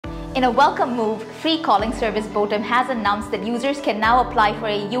In a welcome move, free calling service BOTIM has announced that users can now apply for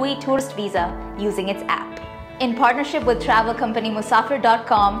a UAE tourist visa using its app. In partnership with travel company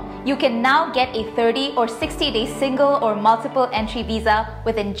Musafir.com, you can now get a 30 or 60-day single or multiple entry visa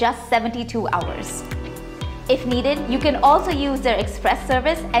within just 72 hours. If needed, you can also use their express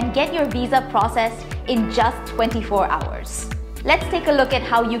service and get your visa processed in just 24 hours. Let's take a look at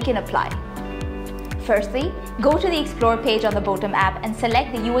how you can apply. Firstly, go to the Explore page on the BOTIM app and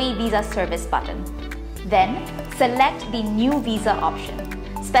select the UAE Visa Service button. Then, select the New Visa option.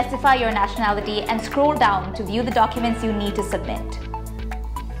 Specify your nationality and scroll down to view the documents you need to submit.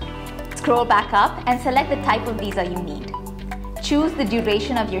 Scroll back up and select the type of visa you need. Choose the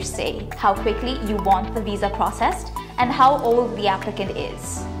duration of your stay, how quickly you want the visa processed, and how old the applicant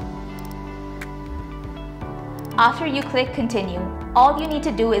is. After you click Continue, all you need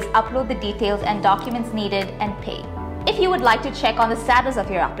to do is upload the details and documents needed and pay. If you would like to check on the status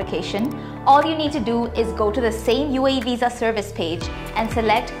of your application, all you need to do is go to the same UAE Visa Service page and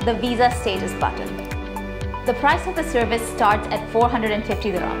select the Visa Status button. The price of the service starts at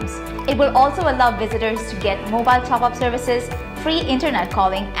 450 dirhams. It will also allow visitors to get mobile top-up services, free internet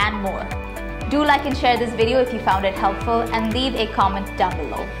calling, and more. Do like and share this video if you found it helpful, and leave a comment down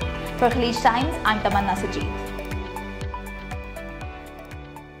below. For Khaleej Times, I'm Tamanna Sajid.